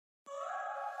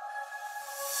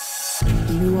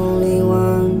You only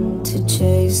want to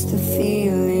chase the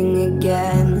feeling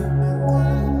again.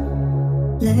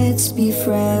 Let's be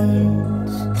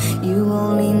friends. You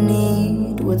only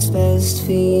need what's best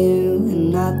for you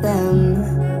and not them.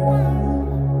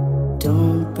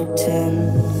 Don't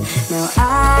pretend. Now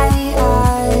I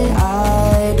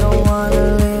don't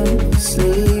wanna lose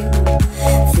sleep,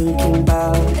 thinking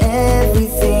about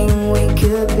everything we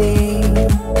could be.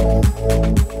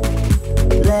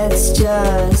 Let's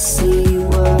just see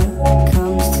what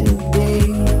comes to be.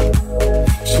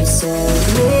 She said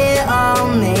we're all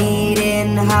made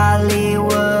in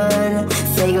Hollywood,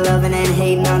 fake loving and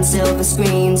hating on silver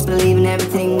screens, believing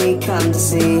everything we come to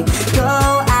see.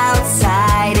 Go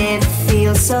outside, it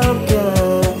feels so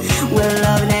good. We're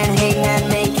loving and hating and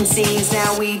making scenes.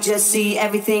 Now we just see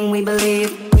everything we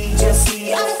believe. We just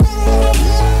see everything.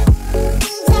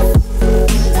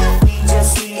 We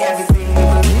just see everything we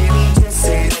believe. We just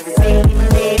see everything we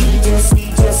believe. We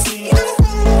just see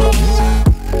everything.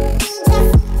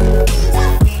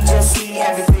 We just see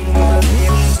everything we believe.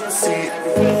 We just see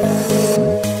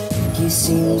everything. You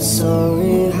seem so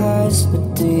rehearsed,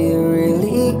 but do you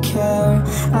really care?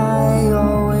 I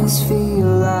always feel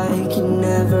like you're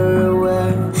never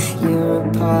aware. You're a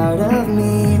part of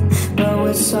me, but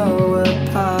we're so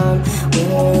apart.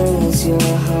 Where is your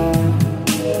heart?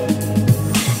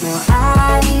 Now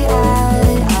I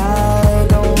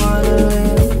don't wanna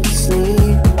lose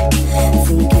sleep,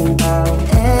 thinking about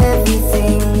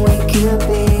everything we could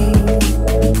be.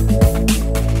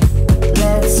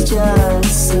 Let's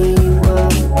just see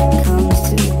what comes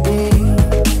to be.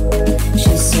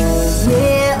 She said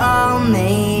we're all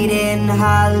made in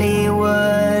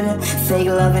Hollywood, fake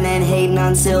loving and hating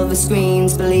on silver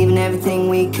screens, believing everything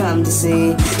we come to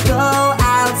see. Go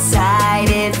outside,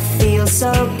 it feels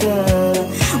so good.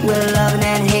 We're loving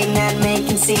and hating and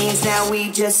making scenes. Now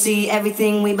we just see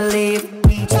everything we believe.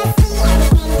 We just see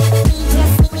everything.